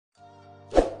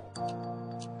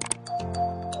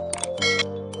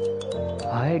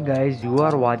Hi guys, you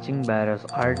are watching Baris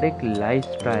Arduc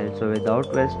lifestyle. So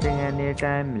without wasting any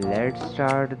time, let's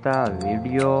start the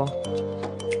video.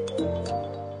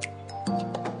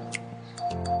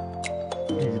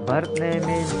 His birth name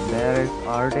is Baris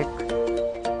Arduc,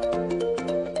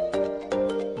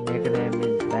 nickname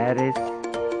is Baris.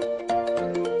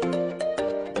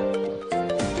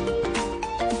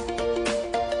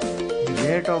 His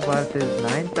date of birth is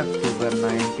 9th October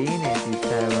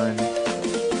 1987.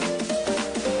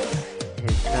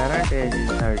 His current age is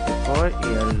 34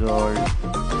 years old.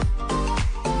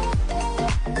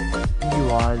 He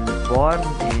was born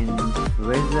in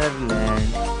Switzerland.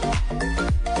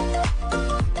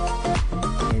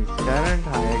 His current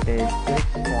height is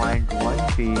 6.1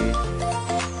 feet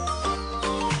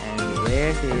and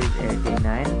weight is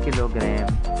 89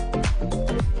 kilograms.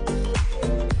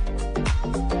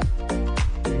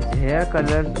 His hair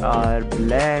colors are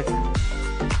black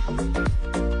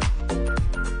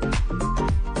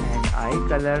and eye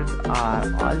colors are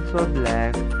also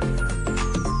black.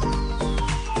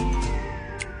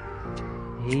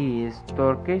 He is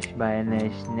Turkish by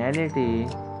nationality.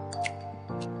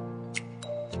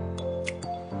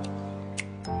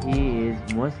 He is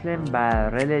Muslim by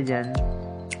religion.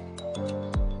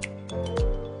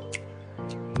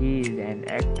 He is an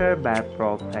actor by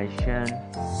profession.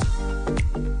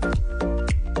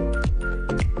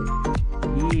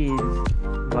 He is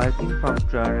working from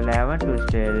 2011 to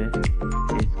still.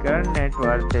 His current net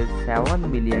worth is $7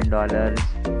 million.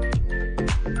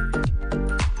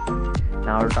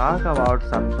 Now talk about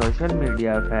some social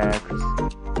media facts.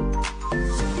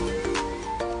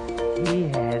 He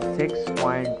has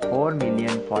 6.4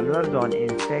 million followers on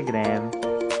Instagram.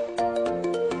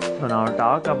 So now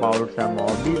talk about some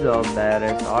hobbies of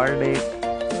Baris Arduc.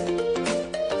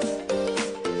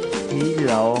 He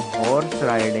loves horse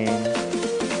riding.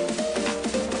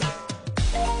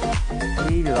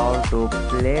 He loves to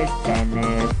play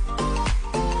tennis.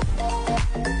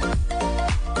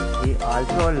 He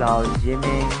also loves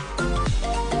gymming.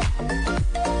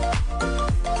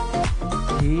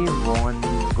 He won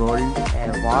Gold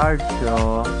Award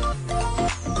show.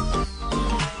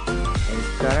 His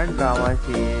current drama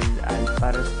is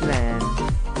Alparslan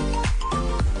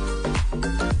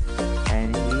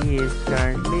and he is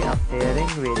currently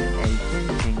appearing with Elchin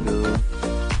Chingu.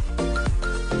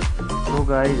 So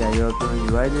guys, I hope you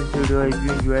enjoy this video. If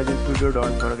you enjoy this video,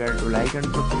 don't forget to like and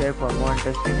subscribe for more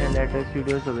interesting and latest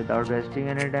videos. So without wasting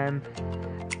any time,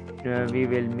 we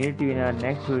will meet you in our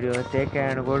next video. Take care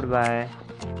and goodbye.